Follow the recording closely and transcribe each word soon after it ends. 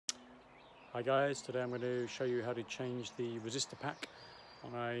Hi guys, today I'm going to show you how to change the resistor pack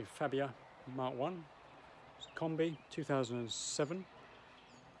on a Fabia Mark 1. It's a Combi 2007.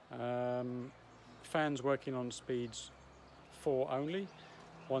 Fans working on speeds 4 only.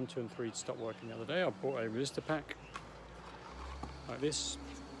 1, 2 and 3 stopped working the other day. I bought a resistor pack like this.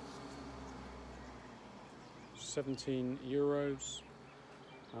 €17.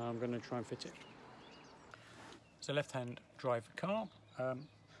 I'm going to try and fit it. It's a left-hand drive car.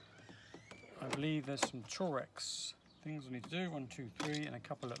 I believe there's some Torex things I need to do, 1, 2, 3, and a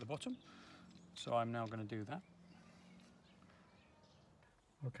couple at the bottom. So I'm now going to do that.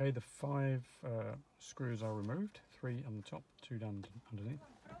 Okay, the 5 screws are removed, 3 on the top, 2 down underneath.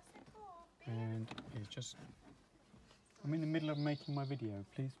 And it's just, I'm in the middle of making my video,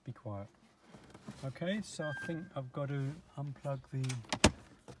 please be quiet. Okay, so I think I've got to unplug the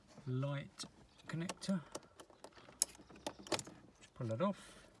light connector. Just pull that off.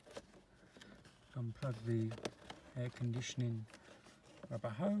 Unplug the air conditioning rubber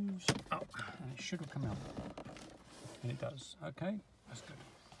hose. Oh, and it should have come out. And it does. Okay, that's good.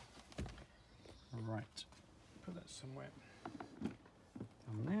 Right, put that somewhere.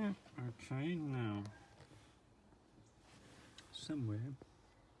 Down there. Okay, now somewhere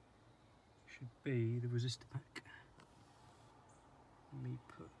should be the resistor pack. Let me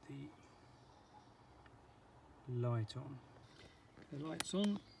put the light on. The light's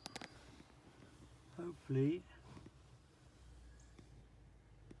on. Hopefully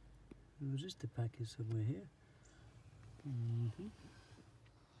the resistor pack is somewhere here.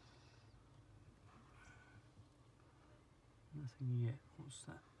 Nothing yet. What's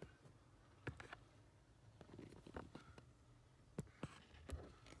that?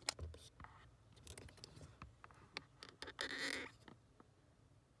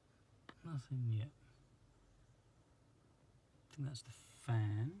 Nothing yet. I think that's the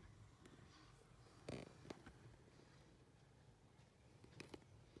fan.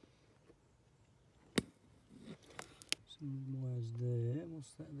 Some wires there.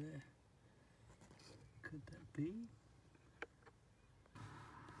 What's that there? Could that be?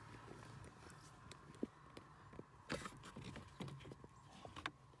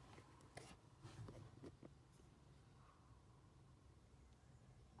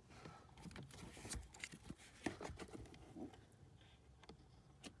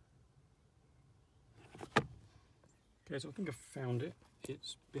 Okay, so I think I found it.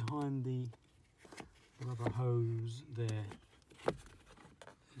 It's behind the rubber hose there.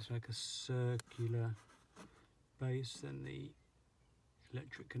 It's like a circular base and the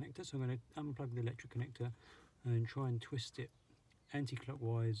electric connector. So I'm going to unplug the electric connector and try and twist it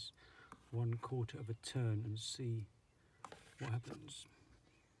anti-clockwise 1/4 of a turn and see what happens.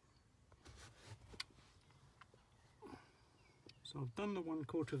 So I've done the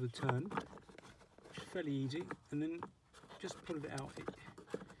 1/4 of a turn, which is fairly easy, and then just pulled it out.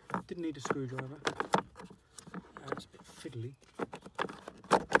 It didn't need a screwdriver. It's a bit fiddly,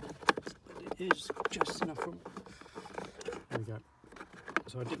 but it is just enough room. There we go.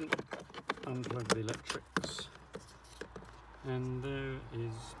 So I didn't unplug the electrics, and there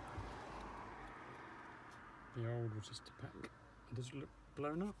is the old resistor pack. Does it look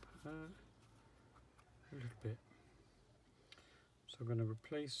blown up? A little bit. So I'm going to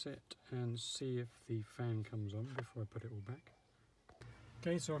replace it and see if the fan comes on before I put it all back.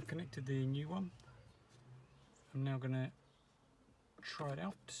 Okay, so I've connected the new one. I'm now going to try it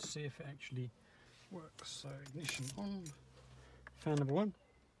out to see if it actually works. So ignition on. Fan number 1.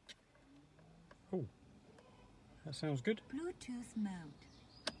 Oh, that sounds good. Bluetooth mode.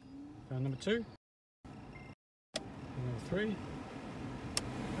 Fan number 2. Fan number 3.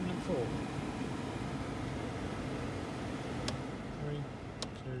 And number 4. 3,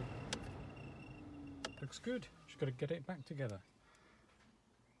 2. Looks good. Just got to get it back together.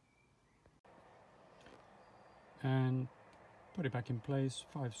 And put it back in place,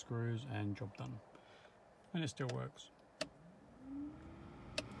 5 screws and job done. And it still works.